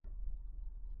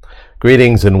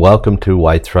Greetings and welcome to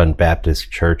Whites Run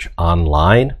Baptist Church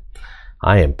Online.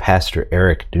 I am Pastor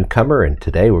Eric Newcomer, and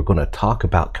today we're going to talk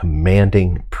about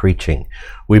commanding preaching.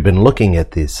 We've been looking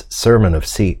at this sermon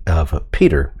of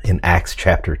Peter in Acts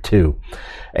chapter 2,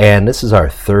 and this is our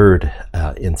third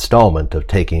installment of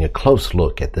taking a close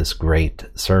look at this great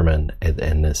sermon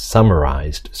and this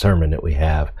summarized sermon that we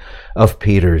have of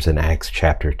Peter's in Acts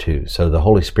chapter 2. So the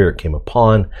Holy Spirit came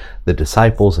upon the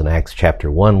disciples in Acts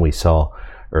chapter 1. We saw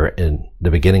in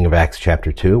the beginning of Acts chapter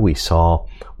 2, we saw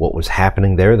what was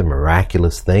happening there, the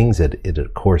miraculous things. It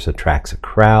of course attracts a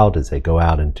crowd as they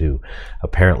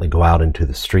apparently go out into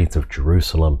the streets of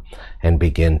Jerusalem and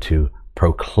begin to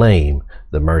proclaim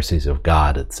the mercies of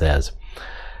God, it says.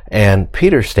 And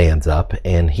Peter stands up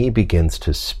and he begins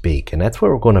to speak. And that's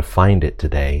where we're going to find it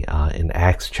today in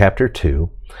Acts chapter 2.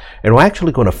 And we're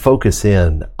actually going to focus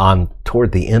in on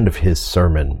toward the end of his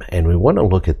sermon. And we want to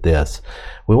look at this.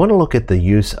 We want to look at the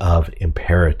use of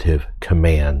imperative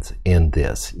commands in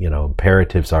this. You know,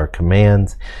 imperatives are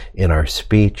commands in our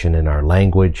speech and in our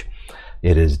language.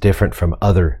 It is different from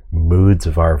other moods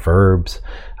of our verbs.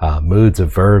 Moods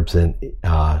of verbs and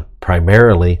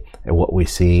primarily what we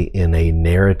see in a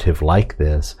narrative like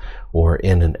this or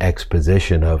in an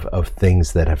exposition of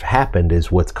things that have happened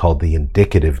is what's called the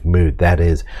indicative mood. That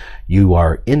is, you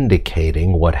are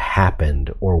indicating what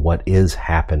happened or what is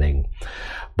happening.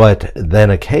 But then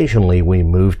occasionally we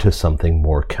move to something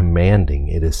more commanding.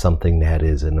 It is something that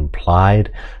is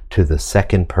implied to the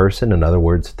second person, in other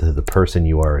words, to the person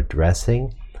you are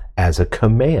addressing, as a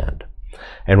command.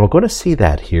 And we're going to see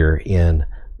that here in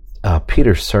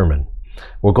Peter's sermon.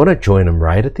 We're going to join him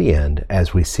right at the end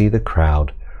as we see the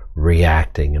crowd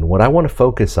reacting. And what I want to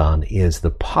focus on is the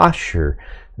posture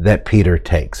that Peter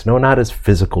takes. No, not his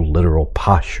physical, literal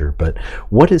posture, but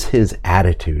what is his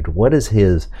attitude? What is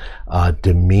his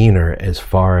demeanor as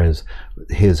far as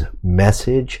his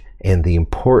message and the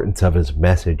importance of his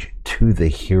message to the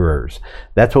hearers?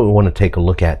 That's what we want to take a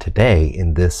look at today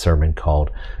in this sermon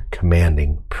called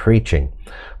Commanding Preaching.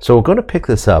 So we're going to pick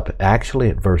this up actually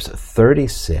at verse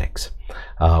 36,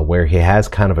 where he has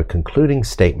kind of a concluding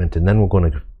statement, and then we're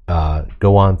going to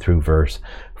go on through verse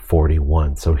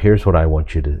 41. So here's what I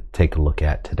want you to take a look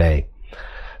at today.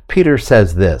 Peter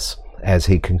says this as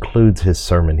he concludes his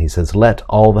sermon. He says, "Let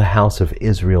all the house of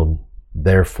Israel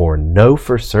therefore know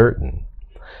for certain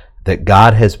that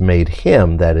God has made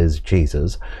him," that is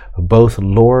Jesus, "both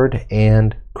Lord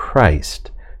and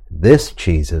Christ, this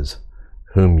Jesus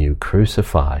whom you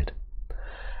crucified."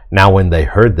 Now when they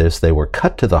heard this, they were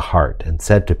cut to the heart and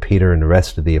said to Peter and the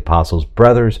rest of the apostles,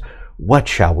 "Brothers, what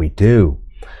shall we do?"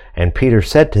 And Peter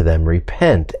said to them,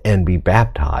 "Repent and be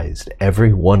baptized,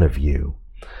 every one of you,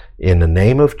 in the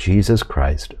name of Jesus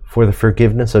Christ, for the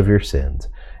forgiveness of your sins,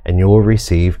 and you will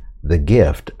receive the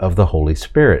gift of the Holy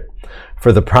Spirit.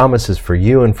 For the promise is for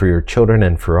you and for your children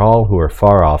and for all who are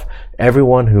far off,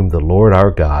 everyone whom the Lord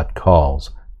our God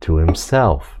calls to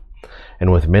himself."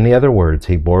 And with many other words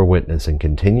he bore witness and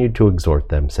continued to exhort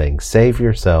them, saying, "Save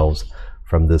yourselves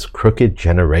from this crooked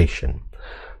generation."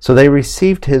 So they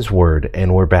received his word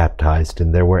and were baptized,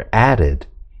 and there were added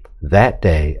that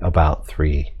day about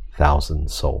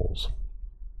 3,000 souls.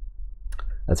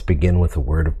 Let's begin with a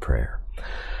word of prayer.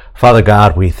 Father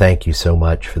God, we thank you so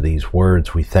much for these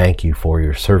words. We thank you for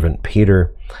your servant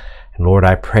Peter. And Lord,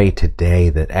 I pray today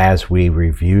that as we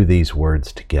review these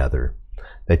words together,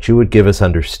 that you would give us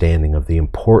understanding of the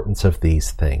importance of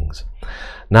these things,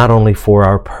 not only for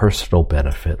our personal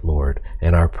benefit, Lord,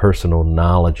 and our personal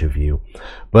knowledge of you,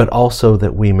 but also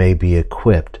that we may be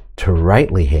equipped to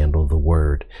rightly handle the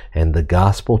word and the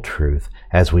gospel truth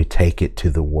as we take it to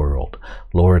the world.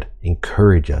 Lord,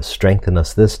 encourage us, strengthen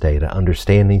us this day to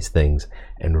understand these things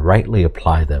and rightly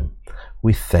apply them.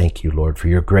 We thank you, Lord, for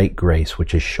your great grace,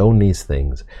 which has shown these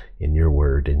things in your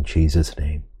word. In Jesus'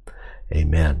 name,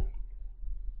 amen.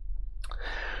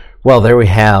 Well, there we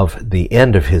have the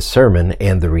end of his sermon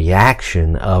and the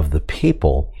reaction of the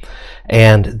people.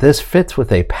 And this fits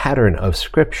with a pattern of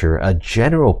Scripture, a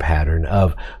general pattern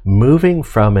of moving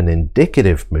from an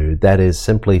indicative mood, that is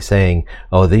simply saying,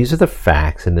 oh, these are the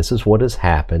facts, and this is what has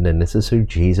happened, and this is who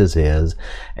Jesus is,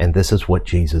 and this is what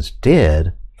Jesus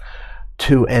did,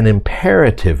 to an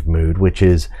imperative mood, which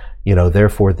is,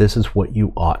 therefore this is what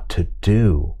you ought to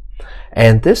do.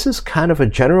 And this is kind of a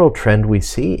general trend we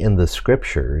see in the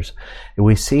Scriptures.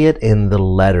 We see it in the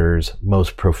letters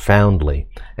most profoundly.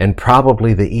 And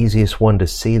probably the easiest one to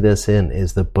see this in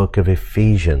is the book of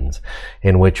Ephesians,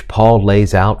 in which Paul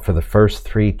lays out for the first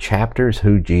 3 chapters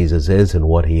who Jesus is and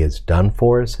what he has done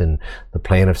for us and the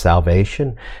plan of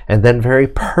salvation. And then very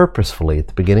purposefully at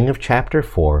the beginning of chapter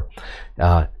 4,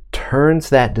 turns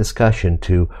that discussion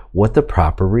to what the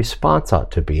proper response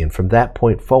ought to be. And from that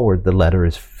point forward, the letter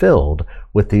is filled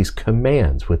with these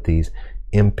commands, with these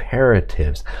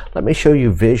imperatives. Let me show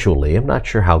you visually. I'm not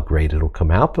sure how great it'll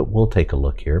come out, but we'll take a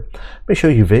look here. Let me show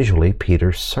you visually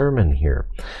Peter's sermon here.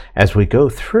 As we go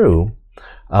through,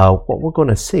 what we're going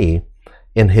to see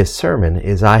in his sermon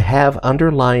is I have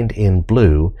underlined in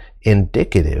blue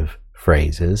indicative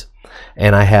phrases,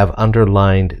 and I have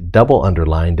double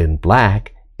underlined in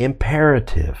black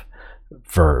imperative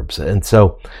verbs. And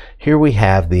so here we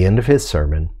have the end of his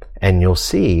sermon, and you'll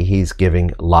see he's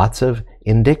giving lots of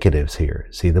indicatives here.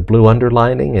 See the blue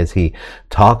underlining as he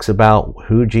talks about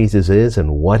who Jesus is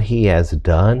and what he has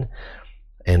done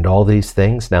and all these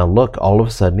things. Now look, all of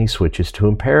a sudden he switches to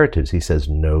imperatives. He says,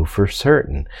 know for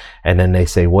certain. And then they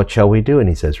say, what shall we do? And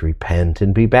he says, repent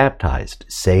and be baptized.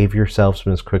 Save yourselves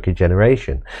from this crooked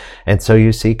generation. And so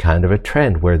you see kind of a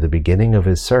trend where the beginning of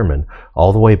his sermon,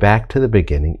 all the way back to the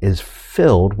beginning, is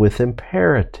filled with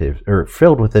imperatives, or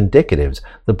filled with indicatives,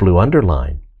 the blue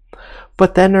underline.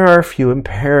 But then there are a few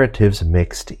imperatives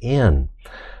mixed in.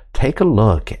 Take a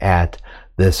look at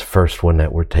this first one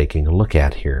that we're taking a look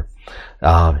at here.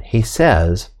 He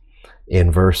says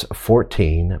in verse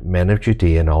 14, men of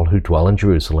Judea and all who dwell in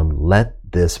Jerusalem, let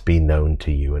this be known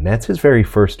to you. And that's his very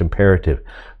first imperative.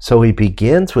 So he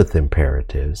begins with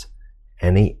imperatives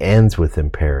and he ends with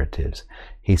imperatives.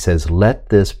 He says, let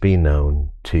this be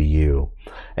known to you.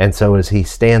 And so as he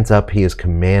stands up, he is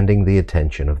commanding the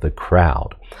attention of the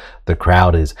crowd. The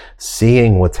crowd is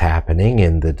seeing what's happening,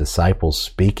 and the disciples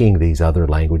speaking these other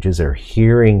languages. They're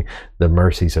hearing the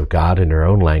mercies of God in their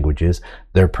own languages.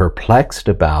 They're perplexed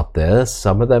about this.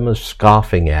 Some of them are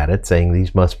scoffing at it, saying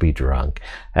these must be drunk.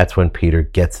 That's when Peter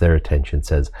gets their attention,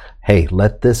 says, hey,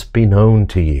 let this be known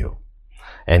to you.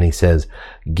 And he says,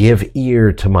 give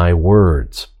ear to my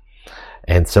words.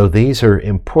 And so these are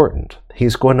important.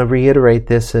 He's going to reiterate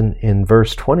this in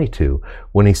verse 22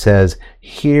 when he says,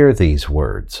 hear these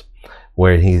words,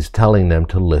 where he's telling them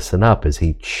to listen up as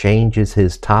he changes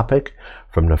his topic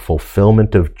from the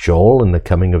fulfillment of Joel and the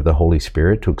coming of the Holy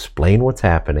Spirit to explain what's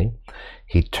happening.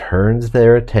 He turns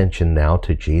their attention now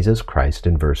to Jesus Christ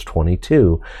in verse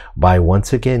 22 by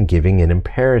once again giving an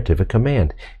imperative, a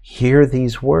command. Hear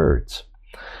these words.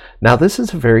 Now, this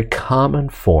is a very common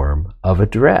form of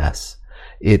address.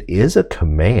 It is a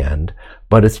command,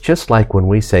 but it's just like when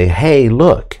we say, hey,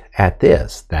 look at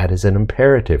this. That is an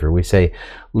imperative. Or we say,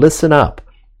 listen up.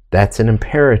 That's an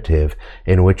imperative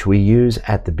in which we use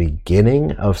at the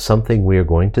beginning of something we are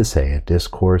going to say, a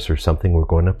discourse or something we're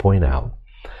going to point out,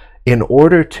 in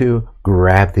order to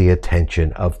grab the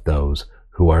attention of those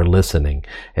who are listening.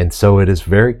 And so it is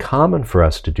very common for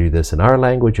us to do this in our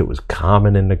language. It was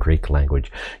common in the Greek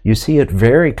language. You see it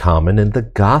very common in the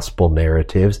gospel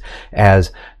narratives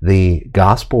as the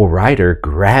gospel writer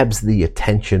grabs the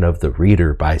attention of the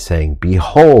reader by saying,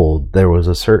 behold, there was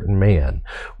a certain man,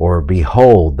 or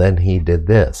behold, then he did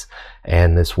this.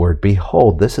 And this word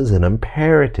behold, this is an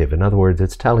imperative. In other words,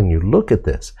 it's telling you, look at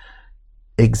this,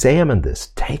 examine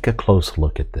this, take a close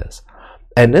look at this.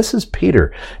 And this is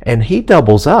Peter, and he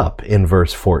doubles up in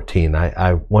verse 14.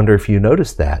 I wonder if you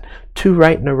noticed that. 2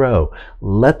 right in a row.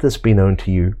 Let this be known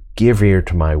to you. Give ear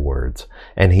to my words.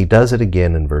 And he does it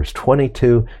again in verse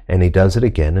 22, and he does it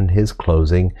again in his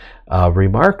closing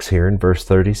remarks here in verse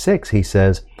 36. He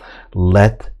says,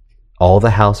 let all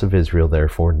the house of Israel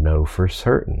therefore know for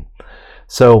certain.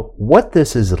 So what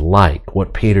this is like,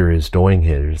 what Peter is doing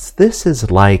here, is this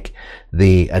is like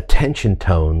the attention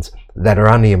tones that are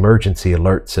on the emergency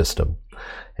alert system.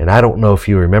 And I don't know if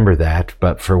you remember that,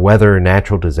 but for weather,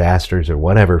 natural disasters, or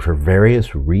whatever, for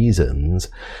various reasons,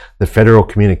 the Federal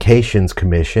Communications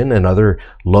Commission and other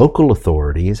local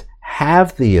authorities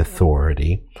have the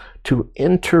authority to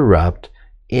interrupt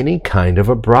any kind of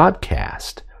a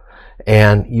broadcast.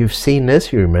 And you've seen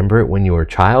this, you remember it when you were a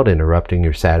child, interrupting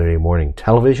your Saturday morning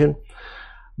television.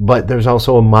 But there's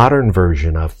also a modern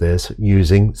version of this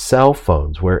using cell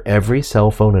phones, where every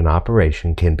cell phone in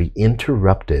operation can be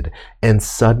interrupted and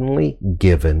suddenly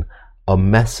given a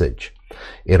message.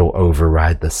 It'll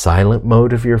override the silent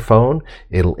mode of your phone.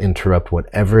 It'll interrupt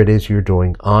whatever it is you're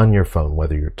doing on your phone,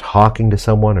 whether you're talking to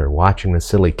someone or watching the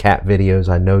silly cat videos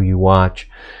I know you watch.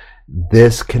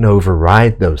 This can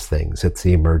override those things. It's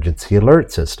the emergency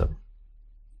alert system.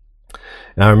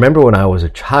 Now, I remember when I was a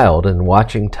child and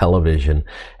watching television,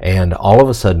 and all of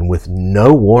a sudden, with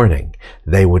no warning,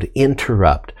 they would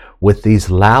interrupt with these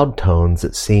loud tones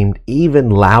that seemed even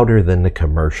louder than the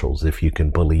commercials, if you can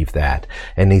believe that.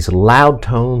 And these loud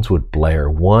tones would blare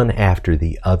one after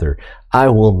the other I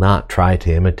will not try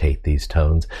to imitate these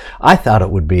tones. I thought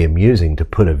it would be amusing to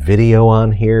put a video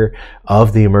on here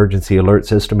of the emergency alert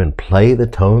system and play the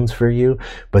tones for you.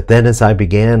 But then as I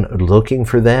began looking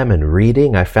for them and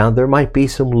reading, I found there might be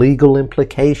some legal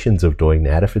implications of doing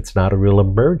that if it's not a real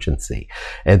emergency.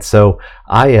 And so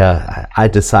I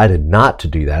decided not to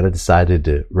do that. I decided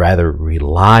to rather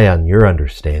rely on your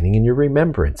understanding and your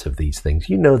remembrance of these things.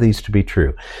 You know these to be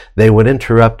true. They would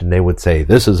interrupt and they would say,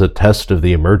 this is a test of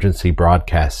the emergency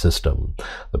broadcast system.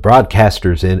 The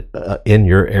broadcasters in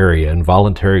your area, in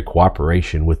voluntary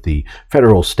cooperation with the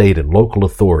federal, state, and local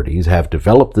authorities, have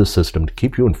developed this system to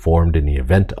keep you informed in the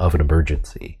event of an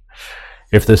emergency.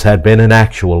 If this had been an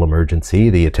actual emergency,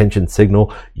 the attention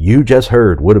signal you just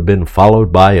heard would have been followed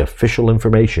by official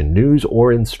information, news,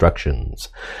 or instructions.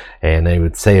 And they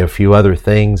would say a few other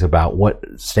things about what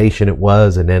station it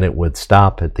was, and then it would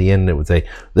stop at the end. It would say,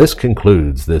 this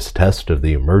concludes this test of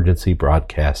the emergency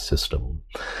broadcast system.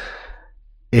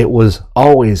 It was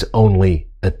always only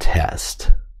a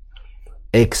test,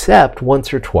 except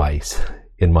once or twice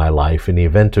in my life in the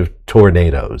event of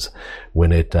tornadoes,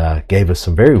 when it gave us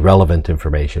some very relevant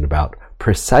information about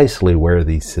precisely where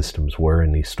these systems were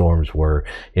and these storms were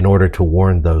in order to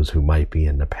warn those who might be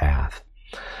in the path.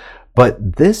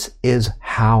 But this is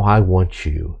how I want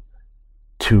you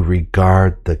to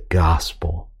regard the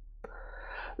gospel.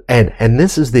 And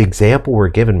this is the example we're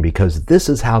given because this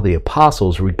is how the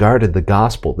apostles regarded the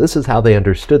gospel. This is how they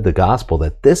understood the gospel,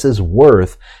 that this is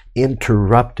worth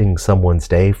interrupting someone's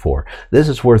day for. This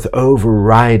is worth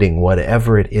overriding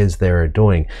whatever it is they're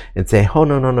doing and say, oh,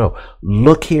 no.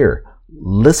 Look here.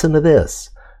 Listen to this.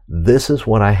 This is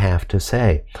what I have to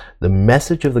say. The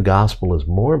message of the gospel is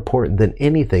more important than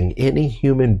anything any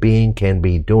human being can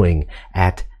be doing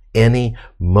at any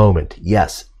moment.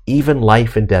 Yes, even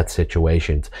life and death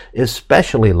situations,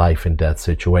 especially life and death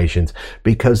situations,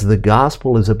 because the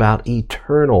gospel is about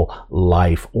eternal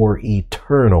life or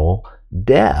eternal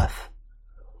death.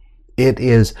 It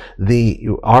is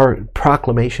our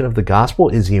proclamation of the gospel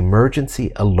is the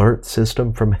emergency alert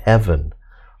system from heaven.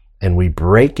 And we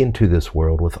break into this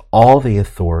world with all the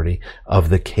authority of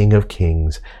the King of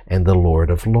Kings and the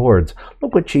Lord of Lords.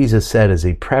 Look what Jesus said as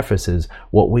he prefaces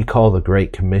what we call the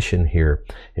Great Commission here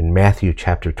in Matthew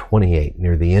chapter 28,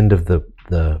 near the end of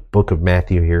the book of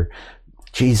Matthew here.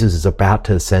 Jesus is about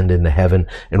to ascend into heaven,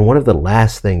 and one of the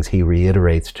last things he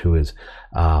reiterates to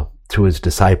his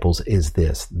disciples is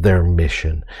this, their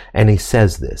mission. And he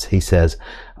says this, he says,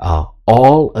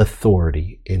 all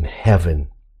authority in heaven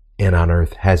and on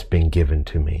earth has been given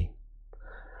to me.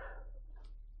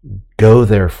 Go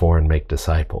therefore and make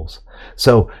disciples.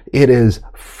 So it is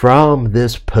from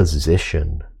this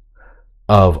position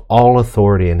of all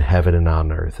authority in heaven and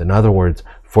on earth. In other words,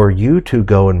 for you to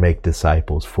go and make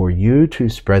disciples, for you to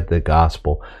spread the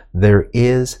gospel, there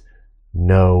is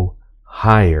no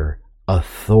higher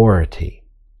authority.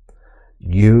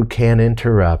 You can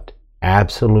interrupt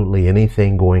absolutely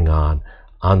anything going on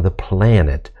the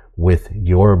planet with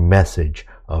your message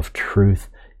of truth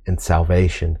and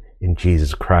salvation in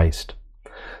Jesus Christ.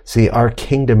 See, our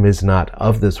kingdom is not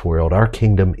of this world. Our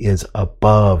kingdom is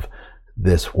above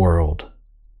this world.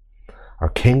 Our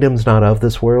kingdom's not of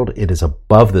this world. It is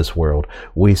above this world.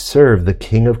 We serve the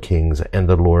King of Kings and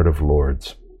the Lord of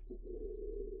Lords.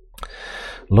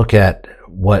 Look at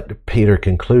what Peter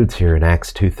concludes here in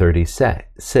Acts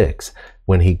 2:36.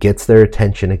 When he gets their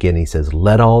attention again, he says,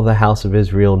 let all the house of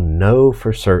Israel know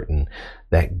for certain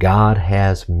that God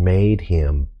has made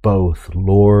him both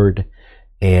Lord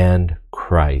and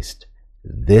Christ,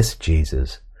 this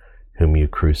Jesus whom you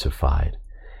crucified.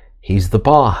 He's the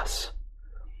boss,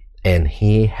 and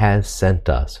he has sent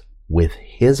us with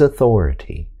his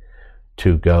authority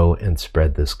to go and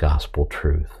spread this gospel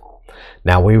truth.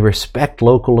 Now, we respect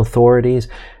local authorities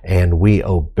and we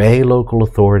obey local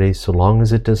authorities so long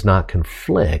as it does not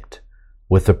conflict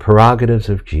with the prerogatives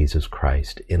of Jesus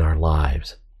Christ in our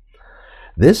lives.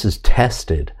 This is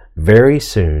tested very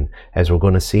soon, as we're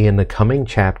going to see in the coming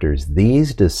chapters.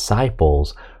 These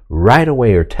disciples right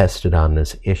away are tested on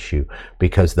this issue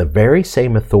because the very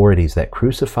same authorities that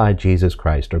crucified Jesus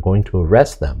Christ are going to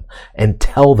arrest them and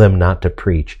tell them not to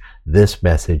preach this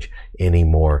message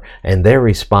anymore. And their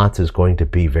response is going to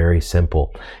be very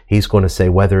simple. He's going to say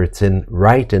whether it's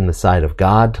right in the sight of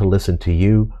God to listen to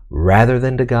you rather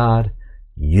than to God,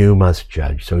 you must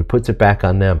judge. So he puts it back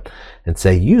on them and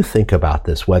say, you think about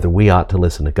this, whether we ought to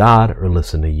listen to God or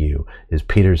listen to you, is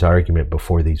Peter's argument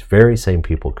before these very same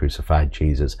people crucified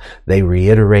Jesus. They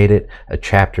reiterate it a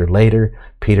chapter later.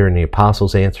 Peter and the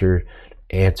apostles answered,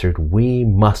 we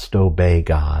must obey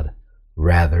God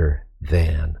rather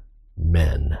than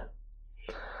men.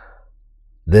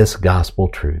 This gospel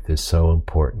truth is so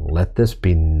important. Let this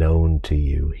be known to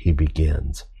you, he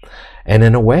begins. And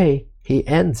in a way, he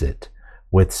ends it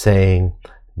with saying,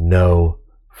 know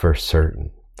for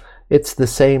certain. It's the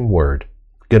same word,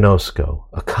 gnosko,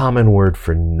 a common word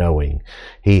for knowing.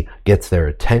 He gets their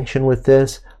attention with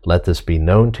this, let this be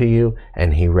known to you,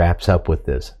 and he wraps up with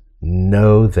this,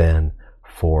 know then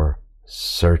for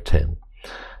certain.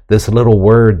 This little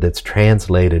word that's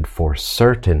translated for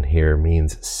certain here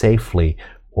means safely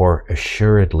or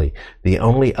assuredly. The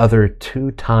only other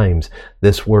 2 times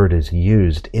this word is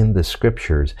used in the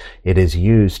scriptures, it is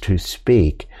used to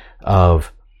speak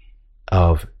of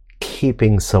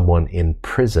keeping someone in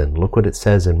prison. Look what it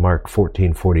says in Mark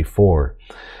 14:44.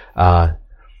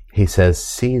 He says,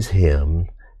 seize him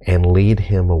and lead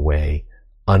him away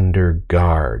under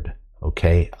guard.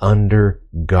 Okay, under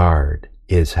guard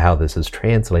is how this is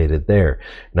translated there.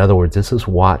 In other words, this is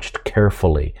watched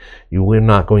carefully. We're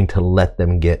not going to let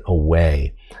them get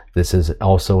away. This is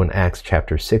also in Acts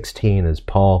chapter 16 as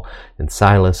Paul and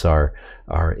Silas are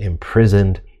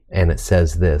imprisoned, and it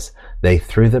says this, they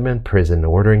threw them in prison,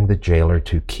 ordering the jailer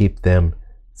to keep them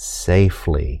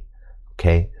safely.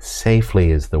 Okay,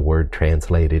 safely is the word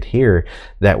translated here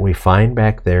that we find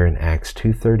back there in Acts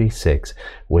 2:36,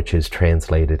 which is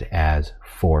translated as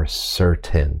for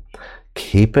certain.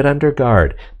 Keep it under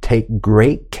guard. Take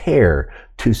great care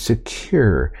to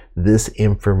secure this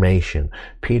information.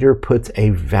 Peter puts a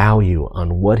value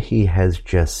on what he has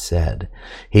just said.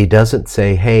 He doesn't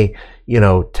say, hey,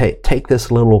 take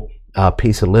this little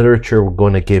piece of literature we're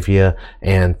going to give you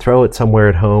and throw it somewhere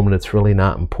at home and it's really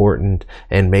not important,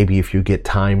 and maybe if you get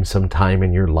time sometime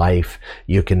in your life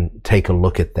you can take a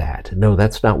look at that. No,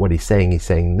 that's not what he's saying. He's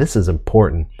saying this is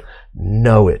important.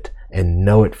 Know it, and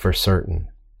know it for certain.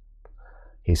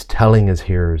 He's telling his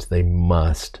hearers they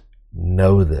must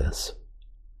know this.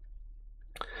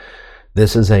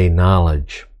 This is a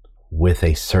knowledge with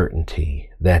a certainty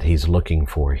that he's looking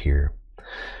for here.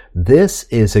 This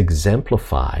is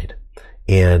exemplified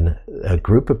in a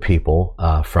group of people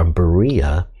from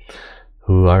Berea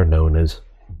who are known as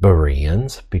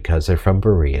Bereans because they're from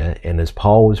Berea. And as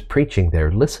Paul was preaching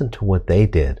there, listen to what they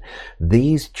did.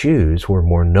 These Jews were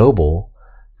more noble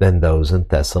than those in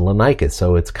Thessalonica.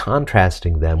 So it's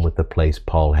contrasting them with the place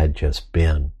Paul had just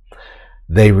been.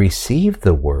 They received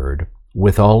the word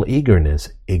with all eagerness,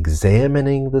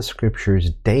 examining the scriptures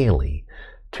daily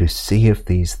to see if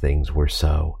these things were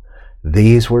so.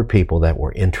 These were people that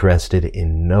were interested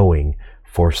in knowing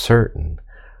for certain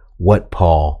what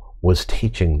Paul was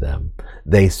teaching them.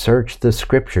 They searched the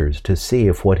scriptures to see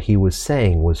if what he was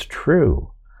saying was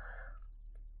true.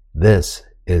 This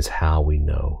is how we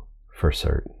know for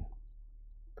certain.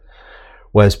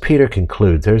 Well, as Peter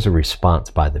concludes, there's a response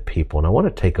by the people, and I want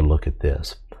to take a look at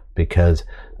this because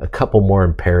a couple more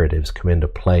imperatives come into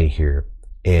play here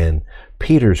in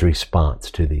Peter's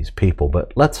response to these people.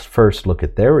 But let's first look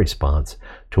at their response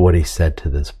to what he said to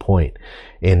this point.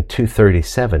 In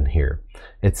 2:37 here,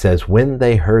 it says, when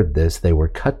they heard this, they were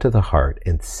cut to the heart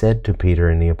and said to Peter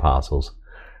and the apostles,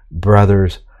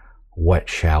 brothers, what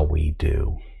shall we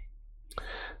do?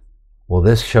 Well,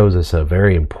 this shows us a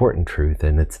very important truth,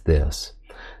 and it's this,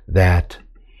 that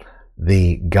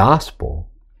the gospel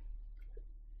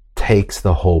takes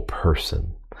the whole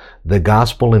person. The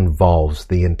gospel involves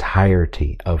the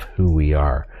entirety of who we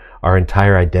are. Our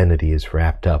entire identity is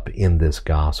wrapped up in this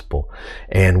gospel.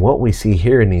 And what we see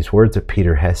here in these words that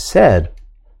Peter has said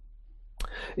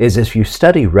is if you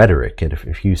study rhetoric and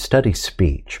if you study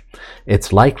speech,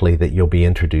 it's likely that you'll be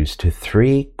introduced to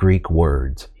 3 Greek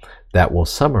words that will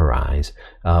summarize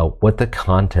what the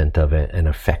content of an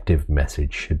effective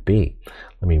message should be.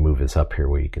 Let me move this up here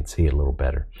where you can see it a little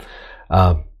better.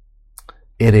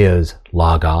 It is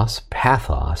logos,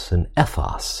 pathos, and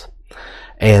ethos.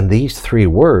 And these 3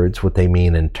 words, what they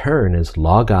mean in turn is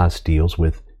logos deals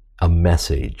with a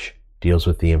message, deals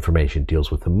with the information, deals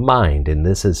with the mind. And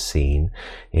this is seen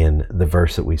in the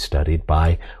verse that we studied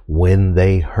by when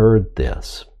they heard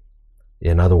this.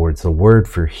 In other words, the word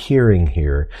for hearing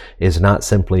here is not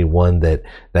simply one that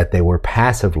they were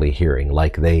passively hearing,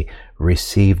 like they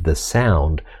received the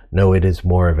sound. No, it is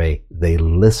more of they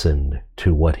listened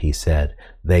to what he said.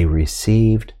 They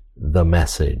received the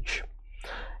message.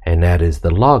 And that is the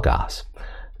logos.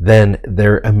 Then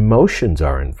their emotions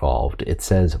are involved. It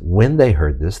says, when they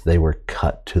heard this, they were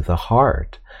cut to the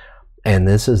heart. And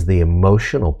this is the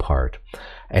emotional part.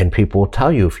 And people will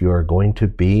tell you if you are going to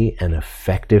be an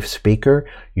effective speaker,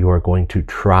 you are going to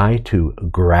try to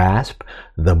grasp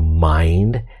the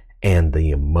mind and the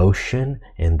emotion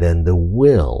and then the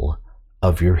will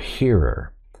of your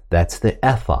hearer. That's the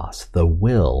ethos, the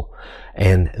will.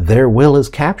 And their will is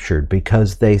captured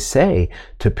because they say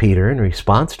to Peter in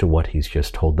response to what he's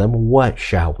just told them, what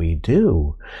shall we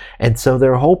do? And so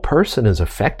their whole person is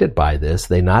affected by this.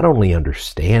 They not only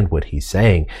understand what he's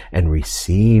saying and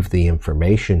receive the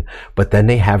information, but then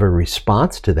they have a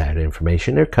response to that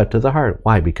information. They're cut to the heart.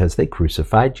 Why? Because they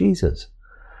crucified Jesus.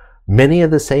 Many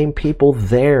of the same people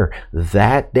there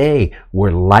that day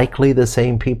were likely the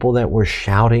same people that were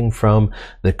shouting from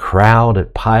the crowd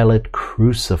at Pilate,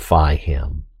 crucify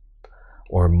him,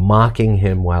 or mocking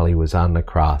him while he was on the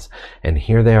cross. And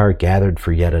here they are gathered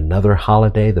for yet another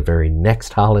holiday, the very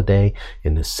next holiday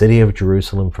in the city of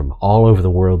Jerusalem. From all over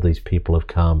the world, these people have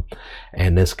come.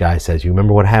 And this guy says, you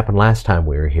remember what happened last time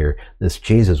we were here? This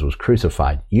Jesus was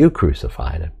crucified. You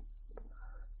crucified him.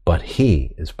 But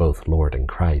he is both Lord and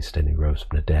Christ, and he rose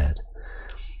from the dead.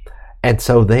 And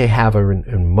so they have an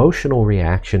emotional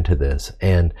reaction to this,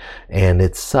 and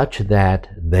it's such that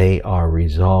they are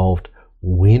resolved,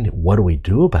 what do we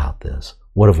do about this?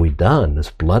 What have we done?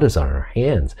 This blood is on our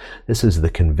hands. This is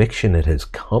the conviction that has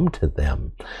come to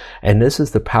them. And this is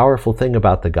the powerful thing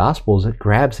about the gospel, is it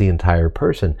grabs the entire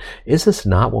person. Is this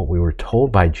not what we were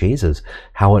told by Jesus,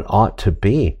 how it ought to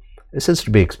be? This is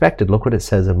to be expected. Look what it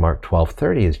says in Mark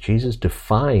 12:30 as Jesus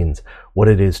defines what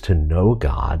it is to know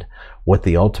God, what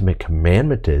the ultimate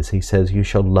commandment is. He says, you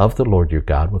shall love the Lord your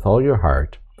God with all your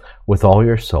heart, with all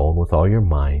your soul, with all your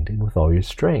mind, and with all your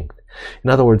strength. In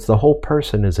other words, the whole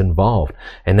person is involved,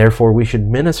 and therefore we should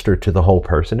minister to the whole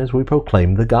person as we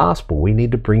proclaim the gospel. We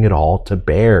need to bring it all to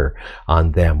bear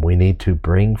on them. We need to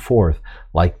bring forth,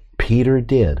 like Peter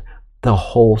did, the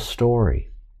whole story.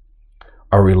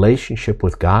 Our relationship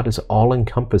with God is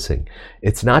all-encompassing.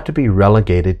 It's not to be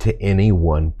relegated to any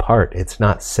one part. It's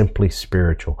not simply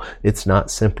spiritual. It's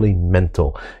not simply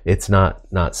mental. It's not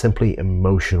simply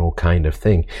emotional kind of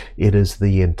thing. It is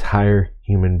the entire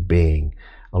human being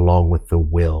along with the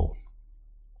will.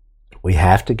 We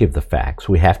have to give the facts.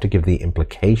 We have to give the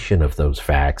implication of those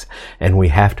facts. And we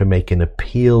have to make an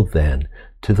appeal then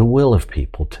to the will of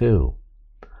people too.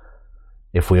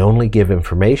 If we only give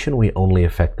information, we only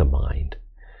affect the mind.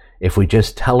 If we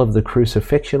just tell of the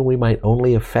crucifixion, we might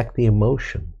only affect the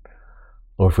emotion.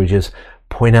 Or if we just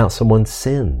point out someone's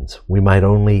sins, we might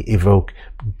only evoke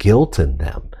guilt in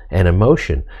them and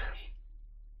emotion.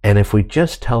 And if we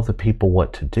just tell the people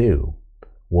what to do,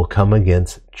 we'll come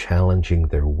against challenging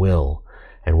their will.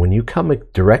 And when you come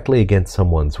directly against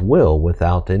someone's will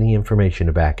without any information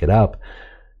to back it up,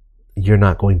 you're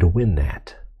not going to win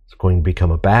that. It's going to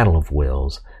become a battle of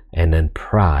wills, and then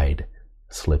pride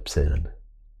slips in.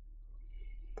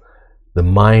 The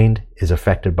mind is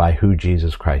affected by who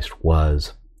Jesus Christ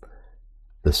was,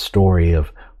 the story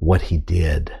of what he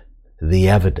did, the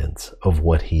evidence of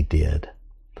what he did,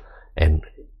 and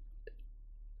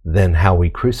then how we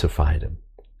crucified him.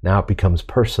 Now it becomes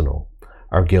personal,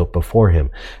 our guilt before him.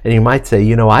 And you might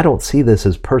say, I don't see this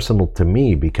as personal to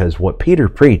me, because what Peter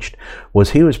preached was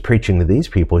he was preaching to these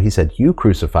people. He said, you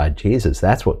crucified Jesus.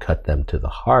 That's what cut them to the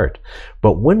heart.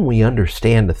 But when we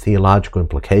understand the theological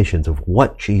implications of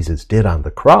what Jesus did on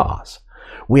the cross,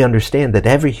 we understand that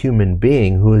every human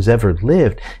being who has ever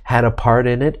lived had a part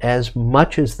in it, as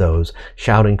much as those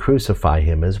shouting crucify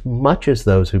him, as much as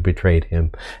those who betrayed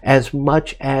him, as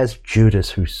much as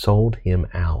Judas who sold him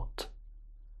out.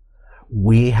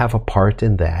 We have a part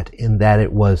in that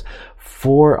it was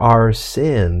for our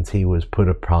sins he was put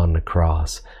upon the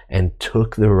cross and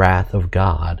took the wrath of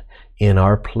God in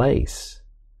our place.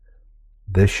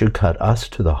 This should cut us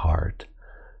to the heart,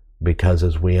 because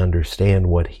as we understand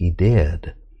what he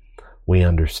did, we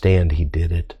understand he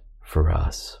did it for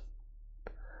us.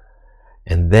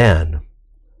 And then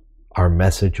our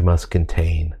message must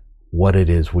contain what it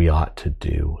is we ought to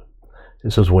do.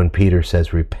 This is when Peter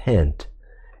says, repent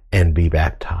and be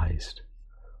baptized.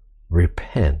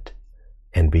 Repent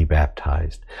and be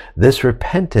baptized. This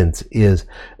repentance is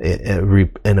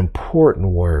an important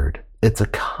word. It's a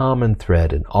common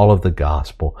thread in all of the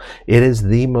gospel. It is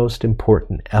the most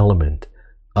important element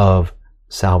of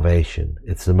salvation.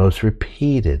 It's the most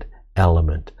repeated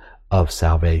element of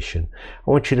salvation.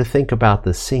 I want you to think about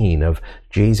the scene of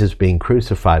Jesus being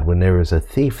crucified when there was a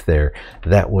thief there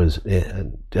that was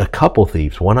a couple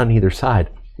thieves, one on either side,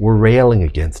 were railing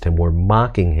against him, were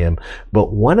mocking him,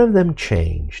 but one of them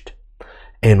changed.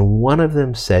 And one of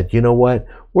them said, you know what?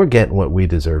 We're getting what we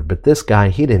deserve, but this guy,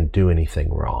 he didn't do anything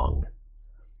wrong.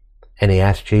 And he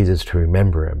asked Jesus to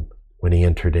remember him when he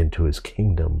entered into his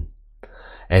kingdom.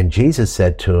 And Jesus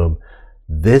said to him,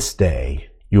 this day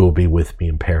you will be with me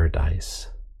in paradise.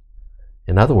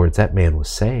 In other words, that man was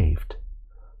saved.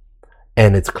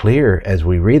 And it's clear as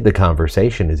we read the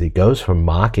conversation, as he goes from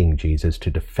mocking Jesus to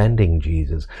defending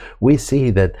Jesus, we see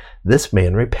that this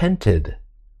man repented.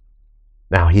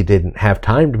 Now, he didn't have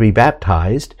time to be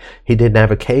baptized. He didn't have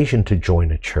occasion to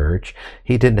join a church.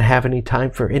 He didn't have any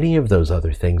time for any of those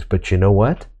other things. But you know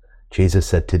what? Jesus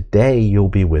said, today you'll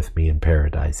be with me in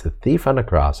paradise. The thief on the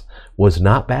cross was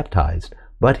not baptized,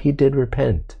 but he did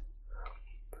repent.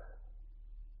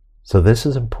 So this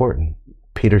is important.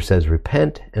 Peter says,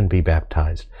 repent and be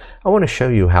baptized. I want to show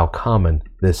you how common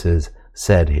this is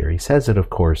said here. He says it, of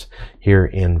course, here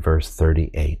in verse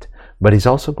 38. But he's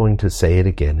also going to say it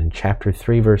again in chapter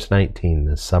 3, verse 19,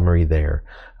 the summary there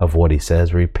of what he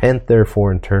says. Repent,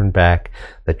 therefore, and turn back,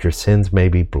 that your sins may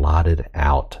be blotted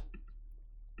out.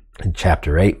 In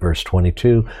chapter 8, verse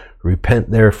 22,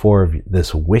 repent, therefore, of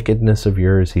this wickedness of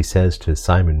yours, he says to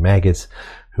Simon Magus,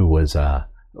 who was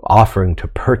offering to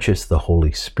purchase the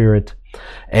Holy Spirit.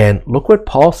 And look what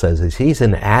Paul says as he's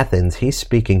in Athens. He's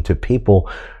speaking to people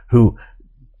who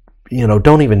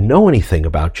don't even know anything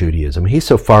about Judaism. He's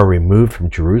so far removed from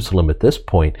Jerusalem at this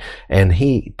point, and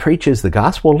he preaches the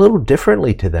gospel a little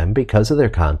differently to them because of their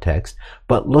context.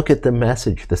 But look at the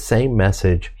message, the same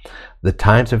message. The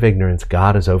times of ignorance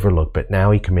God has overlooked, but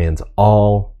now he commands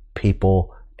all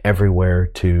people everywhere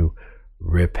to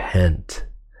repent.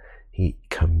 He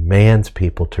commands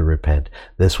people to repent.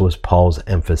 This was Paul's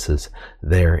emphasis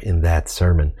there in that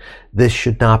sermon. This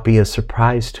should not be a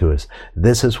surprise to us.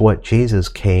 This is what Jesus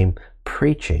came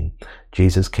preaching.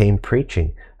 Jesus came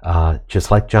preaching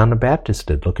just like John the Baptist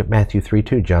did. Look at Matthew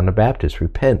 3:2. John the Baptist,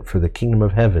 repent, for the kingdom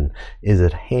of heaven is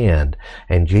at hand.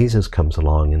 And Jesus comes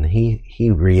along and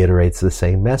he reiterates the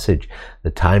same message.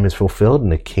 The time is fulfilled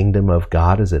and the kingdom of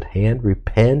God is at hand.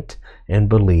 Repent and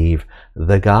believe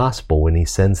the gospel. When he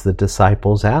sends the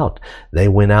disciples out, they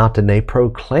went out and they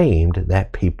proclaimed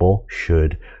that people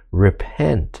should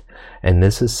repent. And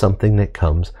this is something that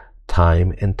comes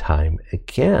time and time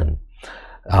again.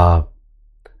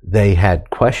 They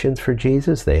had questions for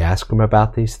Jesus. They asked him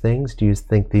about these things. Do you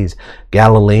think these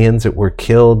Galileans that were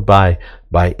killed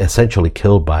essentially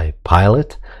killed by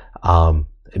Pilate,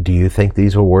 do you think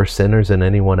these were worse sinners than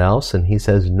anyone else? And he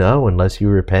says, no, unless you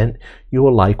repent, you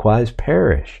will likewise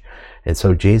perish. And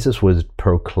so Jesus was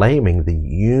proclaiming the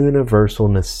universal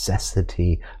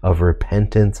necessity of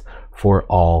repentance for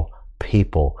all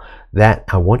people. That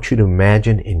I want you to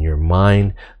imagine in your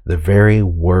mind the very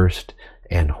worst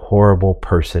and horrible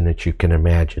person that you can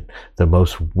imagine, the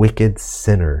most wicked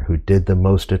sinner who did the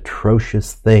most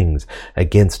atrocious things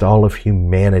against all of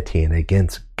humanity and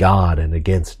against God and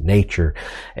against nature.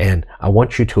 And I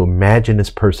want you to imagine this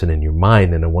person in your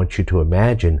mind, and I want you to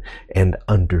imagine and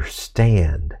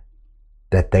understand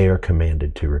that they are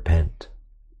commanded to repent.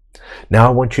 Now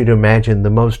I want you to imagine the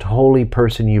most holy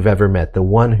person you've ever met, the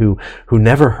one who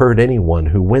never hurt anyone,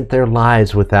 who went their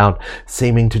lives without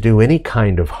seeming to do any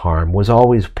kind of harm, was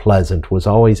always pleasant, was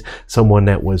always someone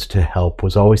that was to help,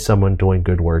 was always someone doing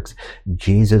good works.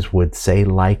 Jesus would say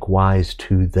likewise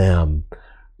to them,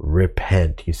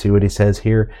 repent. You see what he says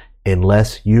here?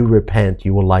 Unless you repent,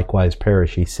 you will likewise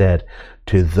perish, he said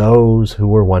to those who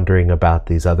were wondering about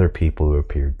these other people who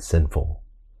appeared sinful.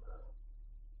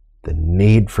 The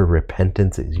need for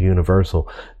repentance is universal.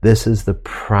 This is the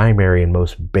primary and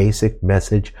most basic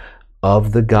message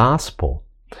of the gospel.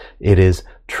 It is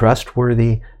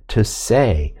trustworthy to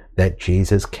say that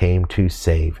Jesus came to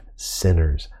save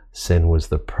sinners. Sin was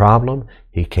the problem.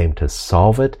 He came to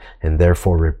solve it, and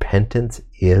therefore repentance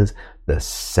is the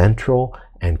central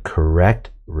and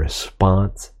correct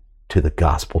response to the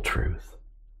gospel truth.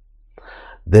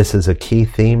 This is a key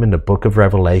theme in the book of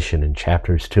Revelation. In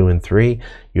chapters 2 and 3,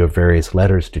 you have various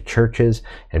letters to churches,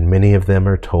 and many of them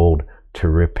are told to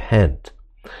repent.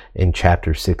 In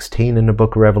chapter 16 in the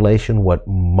book of Revelation, what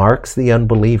marks the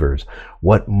unbelievers,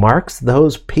 what marks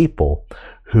those people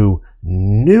who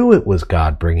knew it was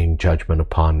God bringing judgment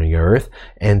upon the earth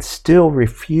and still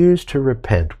refused to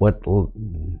repent,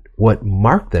 what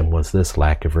marked them was this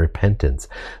lack of repentance.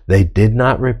 They did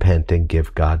not repent and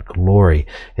give God glory.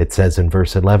 It says in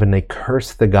verse 11, they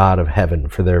cursed the God of heaven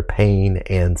for their pain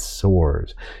and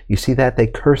sores. You see that? They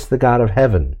cursed the God of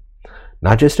heaven.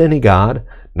 Not just any God,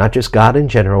 not just God in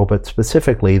general, but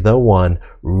specifically the one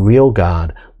real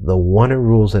God, the one who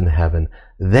rules in heaven.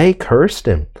 They cursed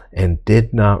him and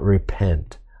did not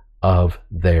repent of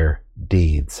their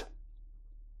deeds.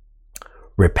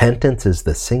 Repentance is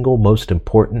the single most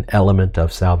important element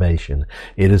of salvation.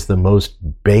 It is the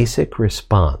most basic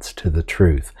response to the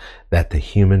truth that the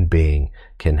human being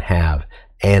can have,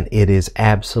 and it is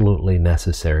absolutely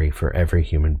necessary for every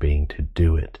human being to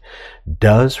do it.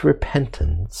 Does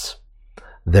repentance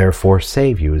therefore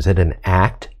save you? Is it an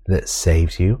act that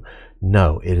saves you.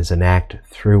 No, it is an act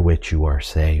through which you are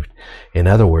saved. In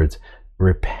other words,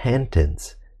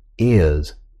 repentance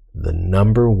is the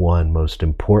number one most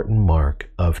important mark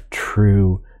of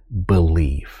true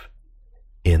belief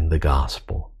in the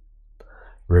gospel.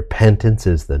 Repentance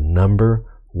is the number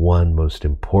one most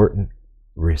important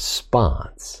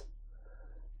response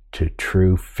to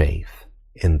true faith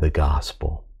in the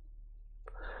gospel.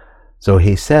 So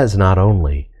he says not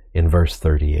only in verse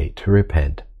 38 to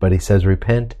repent, but he says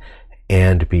repent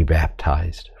and be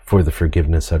baptized for the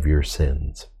forgiveness of your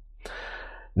sins.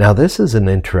 Now this is an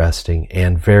interesting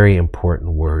and very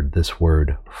important word, this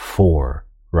word for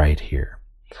right here.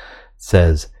 It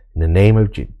says, in the name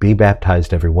of be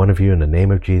baptized every one of you in the name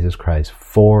of Jesus Christ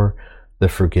for the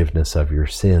forgiveness of your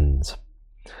sins.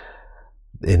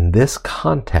 In this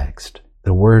context,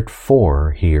 the word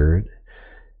for here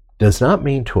does not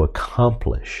mean to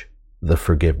accomplish the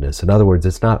forgiveness. In other words,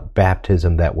 it's not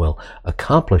baptism that will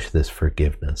accomplish this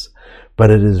forgiveness,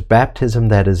 but it is baptism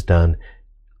that is done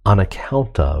on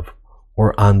account of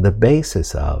or on the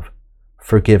basis of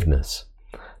forgiveness.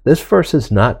 This verse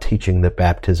is not teaching that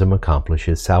baptism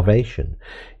accomplishes salvation.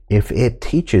 If it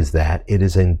teaches that, it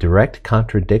is in direct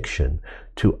contradiction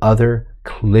to other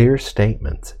clear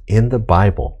statements in the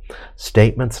Bible.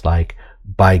 Statements like,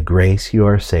 by grace you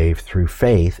are saved through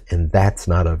faith, and that's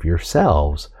not of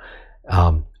yourselves.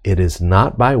 It is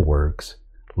not by works,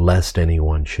 lest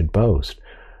anyone should boast.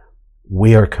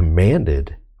 We are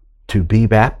commanded to be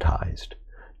baptized.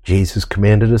 Jesus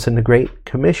commanded us in the Great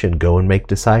Commission, go and make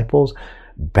disciples,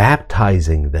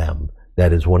 baptizing them.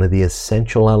 That is one of the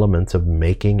essential elements of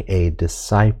making a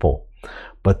disciple.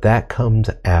 But that comes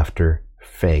after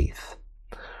faith.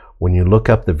 When you look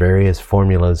up the various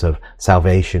formulas of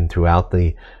salvation throughout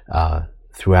the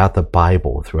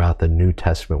Bible, throughout the New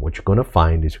Testament, what you're going to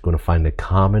find is the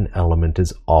common element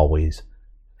is always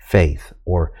faith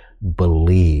or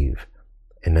believe.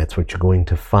 And that's what you're going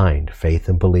to find. Faith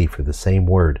and belief are the same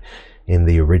word in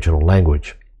the original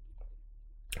language.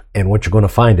 And what you're going to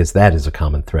find is that is a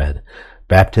common thread.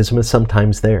 Baptism is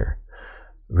sometimes there.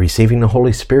 Receiving the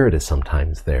Holy Spirit is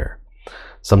sometimes there.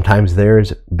 Sometimes there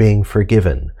is being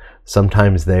forgiven.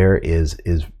 Sometimes there is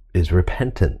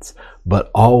repentance.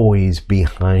 But always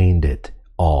behind it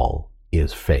all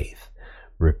is faith.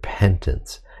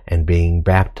 Repentance and being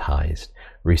baptized,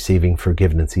 receiving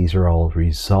forgiveness. These are all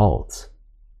results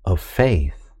of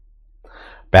faith.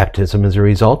 Baptism is a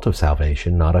result of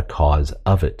salvation, not a cause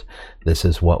of it. This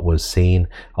is what was seen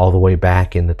all the way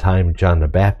back in the time of John the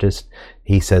Baptist.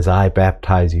 He says, I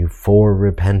baptize you for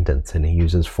repentance. And he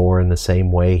uses for in the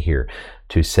same way here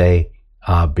to say,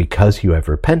 because you have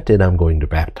repented, I'm going to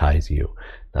baptize you.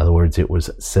 In other words, it was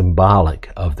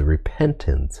symbolic of the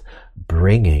repentance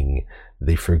bringing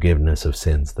the forgiveness of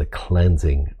sins, the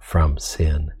cleansing from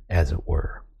sin, as it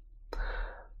were.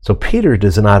 So Peter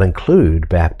does not include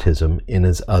baptism in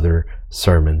his other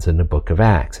sermons in the book of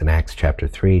Acts. In Acts chapter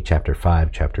 3, chapter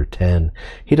 5, chapter 10,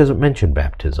 he doesn't mention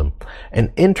baptism.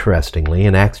 And interestingly,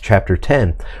 in Acts chapter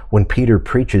 10, when Peter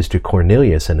preaches to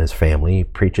Cornelius and his family, he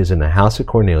preaches in the house of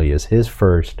Cornelius, his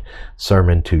first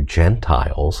sermon to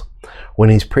Gentiles. When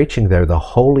he's preaching there, the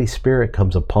Holy Spirit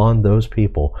comes upon those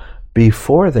people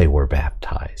before they were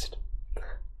baptized.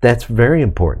 That's very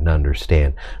important to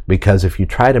understand, because if you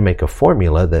try to make a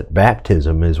formula that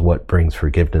baptism is what brings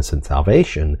forgiveness and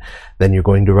salvation, then you're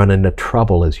going to run into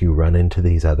trouble as you run into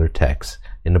these other texts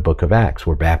in the book of Acts,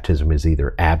 where baptism is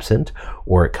either absent,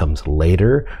 or it comes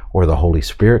later, or the Holy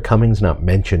Spirit coming is not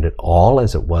mentioned at all,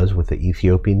 as it was with the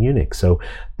Ethiopian eunuch. So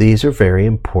these are very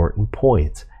important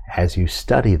points as you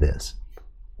study this.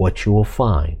 What you will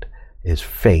find is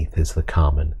faith is the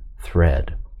common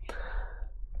thread.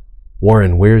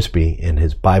 Warren Wiersbe, in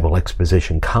his Bible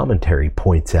exposition commentary,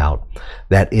 points out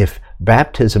that if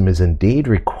baptism is indeed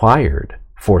required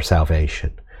for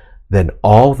salvation, then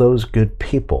all those good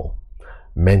people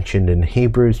mentioned in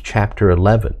Hebrews chapter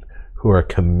 11, who are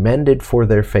commended for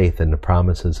their faith in the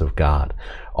promises of God,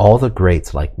 all the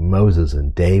greats like Moses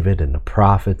and David and the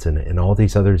prophets and all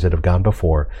these others that have gone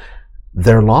before,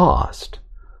 they're lost.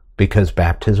 Because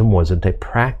baptism wasn't a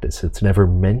practice. It's never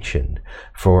mentioned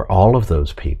for all of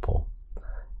those people.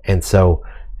 And so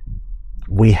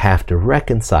we have to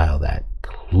reconcile that.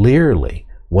 Clearly,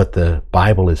 what the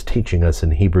Bible is teaching us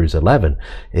in Hebrews 11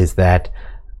 is that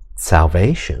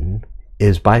salvation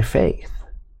is by faith.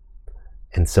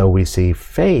 And so we see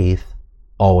faith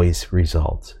always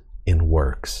results in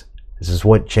works. This is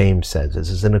what James says. This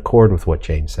is in accord with what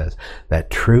James says,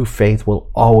 that true faith will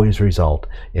always result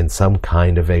in some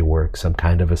kind of a work, some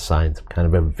kind of a sign, some kind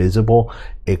of a visible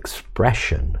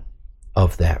expression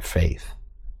of that faith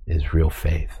is real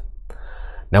faith.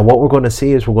 Now what we're going to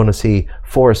see is we're going to see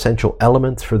 4 essential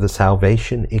elements for the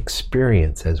salvation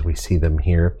experience as we see them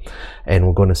here. And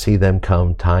we're going to see them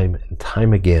come time and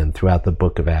time again throughout the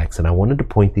book of Acts. And I wanted to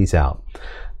point these out.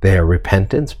 They are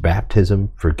repentance,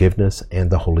 baptism, forgiveness,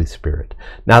 and the Holy Spirit.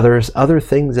 Now there's other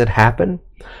things that happen,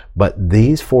 but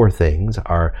these 4 things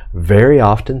are very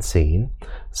often seen.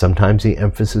 Sometimes the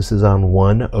emphasis is on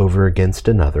one over against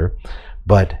another,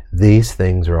 but these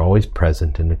things are always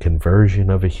present in the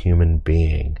conversion of a human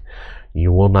being.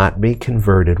 You will not be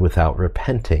converted without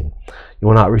repenting. You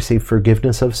will not receive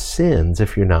forgiveness of sins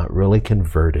if you're not really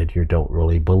converted. You don't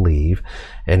really believe.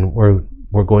 And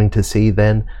we're going to see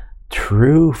then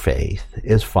true faith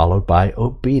is followed by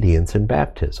obedience and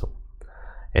baptism.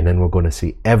 And then we're going to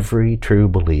see every true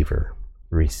believer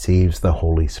receives the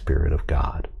Holy Spirit of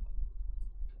God.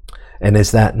 And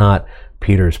is that not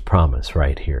Peter's promise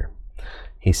right here?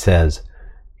 He says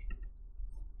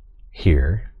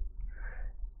here,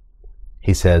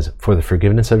 he says, for the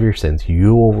forgiveness of your sins,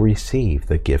 you will receive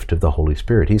the gift of the Holy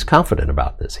Spirit. He's confident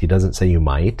about this. He doesn't say you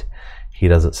might. He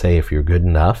doesn't say if you're good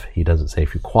enough. He doesn't say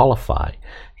if you qualify.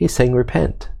 He's saying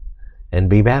repent and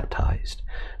be baptized.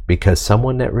 Because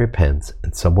someone that repents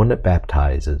and someone that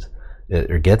baptizes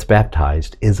or gets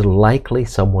baptized is likely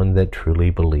someone that truly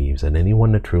believes. And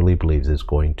anyone that truly believes is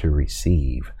going to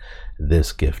receive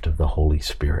this gift of the Holy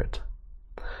Spirit.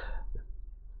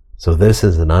 So this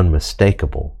is an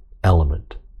unmistakable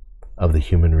element of the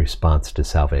human response to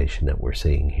salvation that we're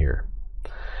seeing here.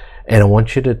 And I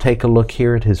want you to take a look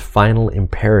here at his final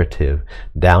imperative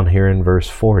down here in verse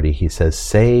 40. He says,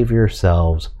 save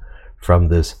yourselves from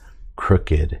this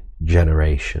crooked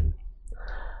generation.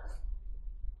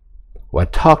 Well, I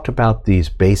talked about these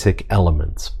basic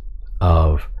elements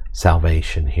of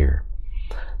salvation here.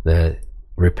 The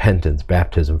repentance,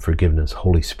 baptism, forgiveness,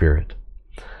 Holy Spirit.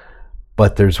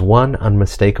 But there's one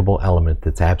unmistakable element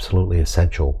that's absolutely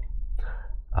essential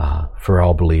for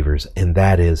all believers, and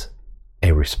that is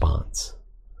a response.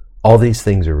 All these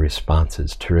things are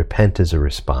responses. To repent is a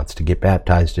response. To get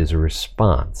baptized is a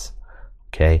response.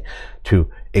 Okay? To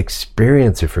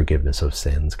experience the forgiveness of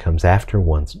sins comes after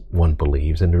one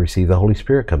believes, and to receive the Holy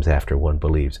Spirit comes after one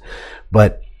believes.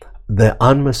 But the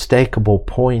unmistakable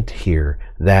point here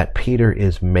that Peter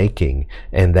is making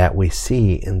and that we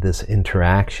see in this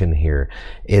interaction here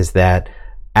is that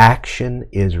action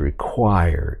is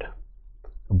required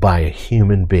by a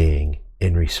human being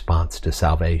in response to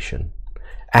salvation.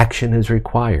 Action is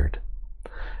required.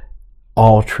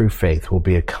 All true faith will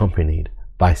be accompanied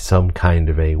by some kind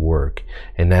of a work.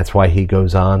 And that's why he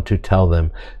goes on to tell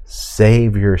them,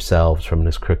 save yourselves from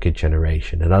this crooked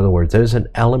generation. In other words, there's an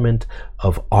element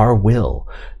of our will.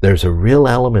 There's a real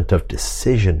element of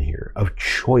decision here, of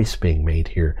choice being made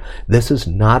here. This is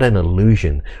not an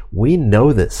illusion. We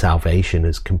know that salvation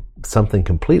is something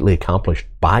completely accomplished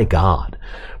by God,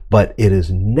 but it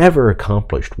is never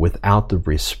accomplished without the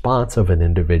response of an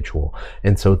individual.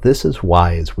 And so this is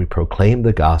why, as we proclaim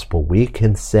the gospel, we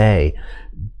can say,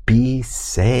 be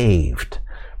saved.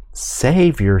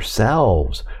 Save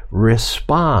yourselves.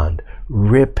 Respond.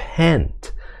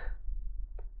 Repent.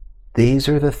 These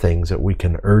are the things that we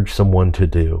can urge someone to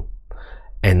do.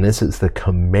 And this is the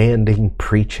commanding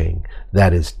preaching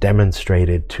that is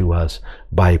demonstrated to us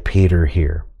by Peter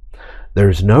here.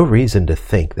 There's no reason to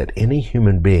think that any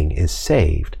human being is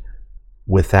saved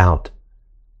without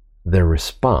their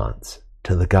response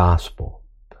to the gospel.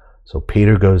 So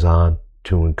Peter goes on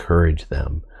to encourage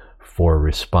them for a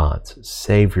response.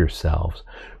 Save yourselves.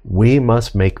 We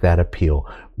must make that appeal.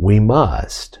 We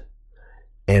must,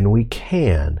 and we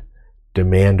can,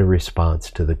 demand a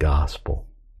response to the gospel.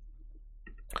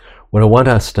 What I want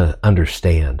us to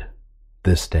understand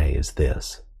this day is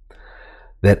this,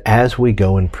 that as we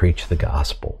go and preach the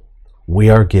gospel, we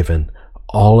are given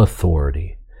all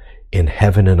authority in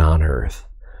heaven and on earth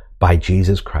by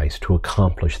Jesus Christ to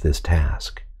accomplish this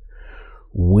task.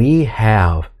 We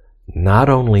have not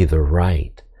only the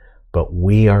right, but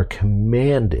we are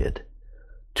commanded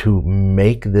to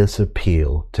make this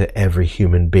appeal to every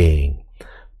human being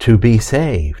to be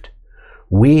saved.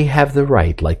 We have the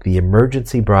right, like the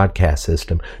emergency broadcast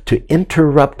system, to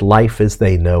interrupt life as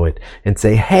they know it and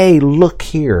say, hey, look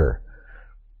here.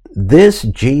 This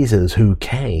Jesus who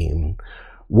came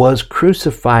was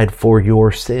crucified for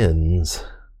your sins.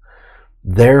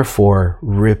 Therefore,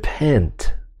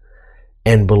 repent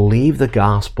and believe the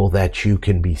gospel that you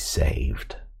can be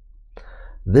saved.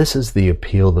 This is the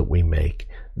appeal that we make.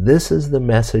 This is the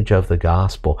message of the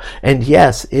gospel. And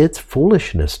yes, it's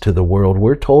foolishness to the world.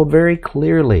 We're told very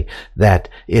clearly that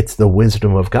it's the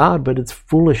wisdom of God, but it's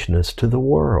foolishness to the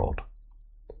world.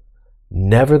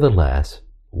 Nevertheless,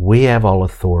 We have all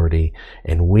authority,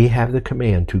 and we have the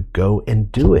command to go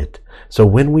and do it. So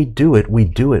when we do it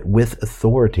with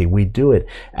authority. We do it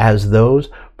as those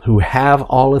who have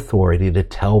all authority to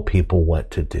tell people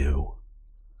what to do.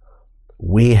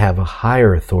 We have a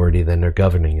higher authority than their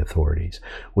governing authorities.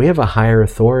 We have a higher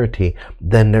authority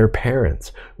than their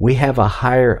parents. We have a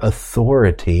higher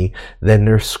authority than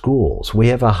their schools. We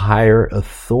have a higher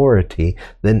authority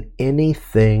than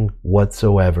anything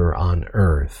whatsoever on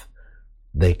earth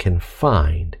they can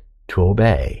find to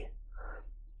obey.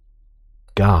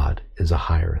 God is a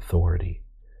higher authority.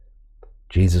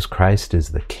 Jesus Christ is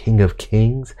the King of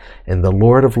Kings and the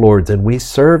Lord of Lords, and we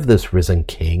serve this risen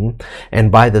King,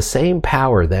 and by the same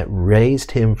power that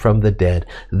raised him from the dead,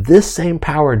 this same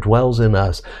power dwells in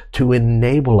us to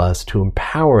enable us, to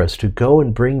empower us to go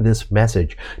and bring this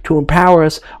message, to empower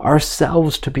us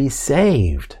ourselves to be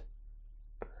saved.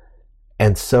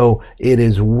 And so it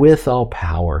is with all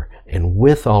power and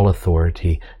with all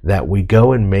authority that we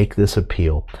go and make this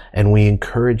appeal, and we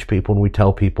encourage people and we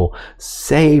tell people,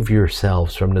 save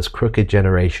yourselves from this crooked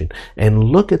generation. And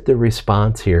look at the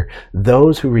response here.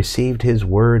 Those who received his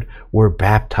word were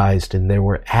baptized, and there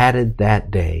were added that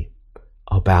day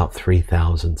about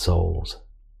 3,000 souls.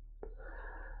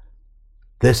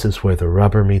 This is where the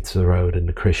rubber meets the road in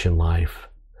the Christian life.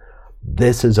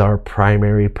 This is our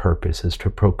primary purpose, is to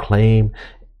proclaim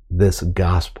this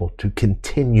gospel, to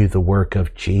continue the work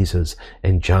of Jesus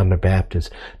and John the Baptist,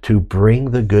 to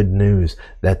bring the good news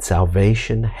that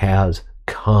salvation has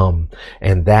come,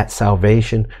 and that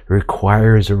salvation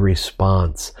requires a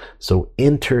response. So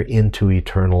enter into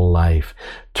eternal life.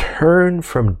 Turn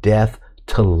from death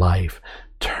to life.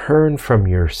 Turn from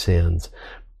your sins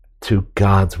to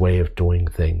God's way of doing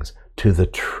things, to the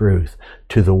truth,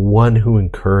 to the one who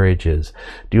encourages.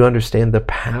 Do you understand the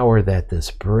power that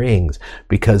this brings?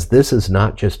 Because this is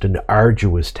not just an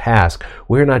arduous task.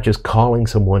 We're not just calling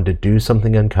someone to do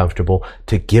something uncomfortable,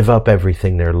 to give up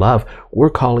everything they love. We're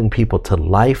calling people to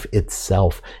life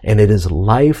itself, and it is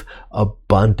life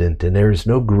abundant. And there is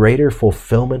no greater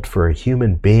fulfillment for a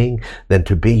human being than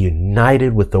to be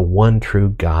united with the one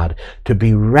true God, to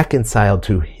be reconciled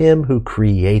to him who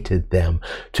created them,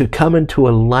 to come into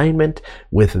alignment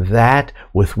with that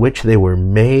with which they were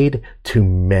made to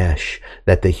mesh,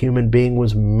 that the human being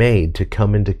was made to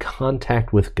come into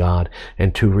contact with God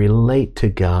and to relate to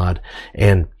God.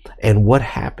 And what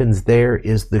happens there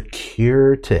is the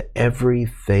cure to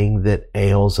everything that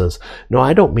ails us. No,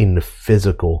 I don't mean the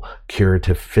physical cure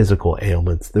to physical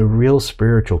ailments, the real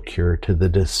spiritual cure to the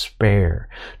despair,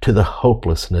 to the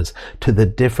hopelessness, to the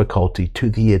difficulty, to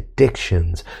the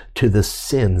addictions, to the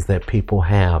sins that people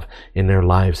have in their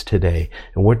lives today.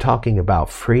 And we're talking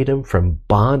about freedom from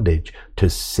bondage to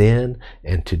sin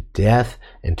and to death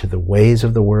and to the ways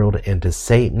of the world and to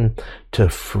Satan, to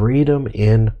freedom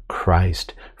in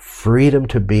Christ. Freedom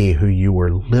to be who you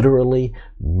were literally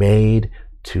made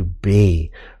to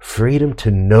be. Freedom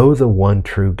to know the one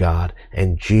true God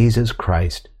and Jesus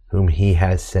Christ whom he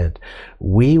has sent.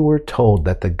 We were told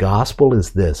that the gospel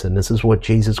is this, and this is what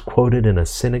Jesus quoted in a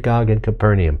synagogue in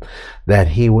Capernaum, that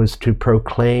he was to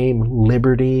proclaim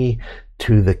liberty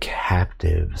to the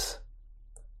captives.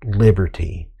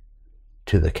 Liberty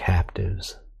to the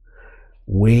captives.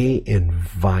 We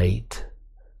invite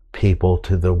people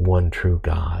to the one true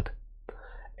God,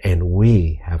 and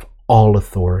we have all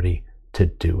authority to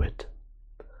do it.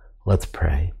 Let's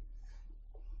pray.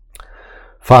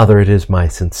 Father, it is my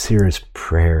sincerest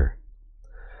prayer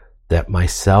that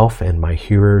myself and my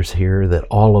hearers here, that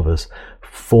all of us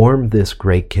form this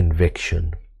great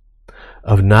conviction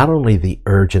of not only the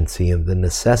urgency and the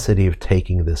necessity of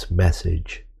taking this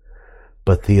message,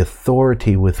 but the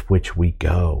authority with which we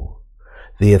go.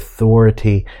 The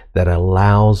authority that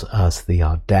allows us the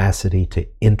audacity to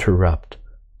interrupt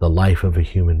the life of a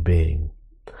human being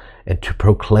and to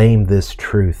proclaim this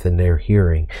truth in their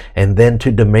hearing, and then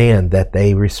to demand that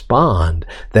they respond,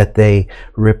 that they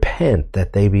repent,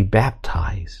 that they be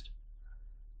baptized.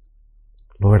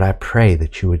 Lord, I pray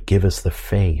that you would give us the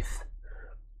faith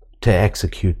to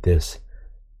execute this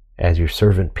as your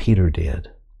servant Peter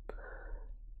did.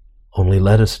 Only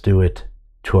let us do it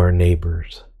to our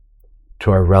neighbors, to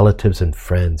our relatives and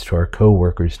friends, to our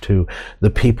co-workers, to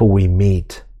the people we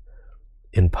meet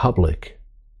in public.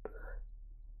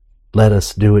 Let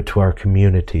us do it to our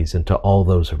communities and to all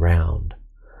those around.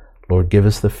 Lord, give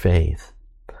us the faith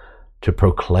to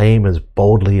proclaim as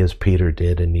boldly as Peter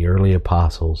did in the early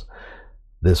apostles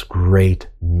this great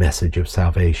message of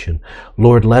salvation.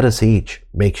 Lord, let us each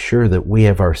make sure that we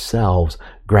have ourselves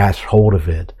grasped hold of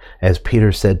it. As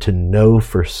Peter said, to know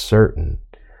for certain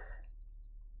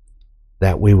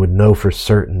that we would know for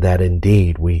certain that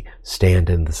indeed we stand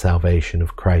in the salvation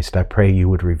of Christ. I pray you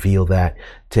would reveal that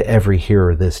to every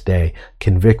hearer this day.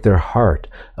 Convict their heart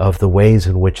of the ways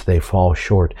in which they fall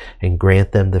short and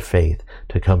grant them the faith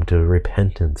to come to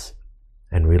repentance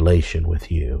and relation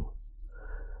with you.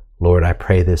 Lord, I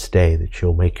pray this day that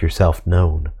you'll make yourself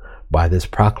known by this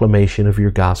proclamation of your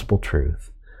gospel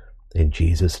truth. In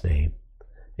Jesus' name,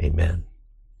 amen.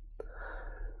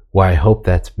 Well, I hope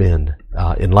that's been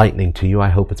enlightening to you. I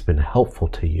hope it's been helpful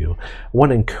to you. I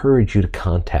want to encourage you to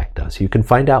contact us. You can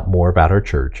find out more about our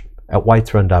church at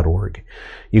whitesrun.org.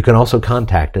 You can also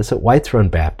contact us at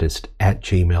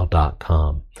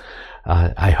whitesrunbaptist@gmail.com.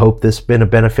 I hope this has been a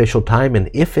beneficial time, and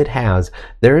if it has,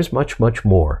 there is much, much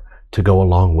more to go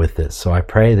along with this. So I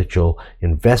pray that you'll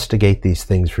investigate these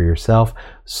things for yourself.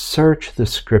 Search the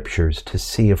scriptures to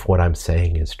see if what I'm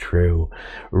saying is true.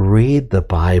 Read the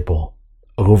Bible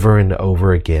over and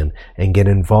over again and get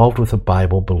involved with a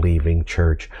Bible-believing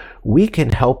church. We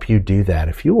can help you do that.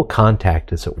 If you will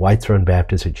contact us at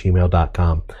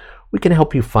whitesrunbaptist@gmail.com, we can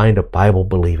help you find a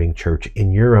Bible-believing church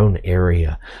in your own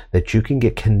area that you can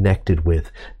get connected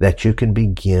with, that you can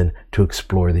begin to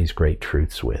explore these great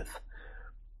truths with.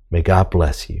 May God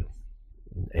bless you.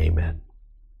 Amen.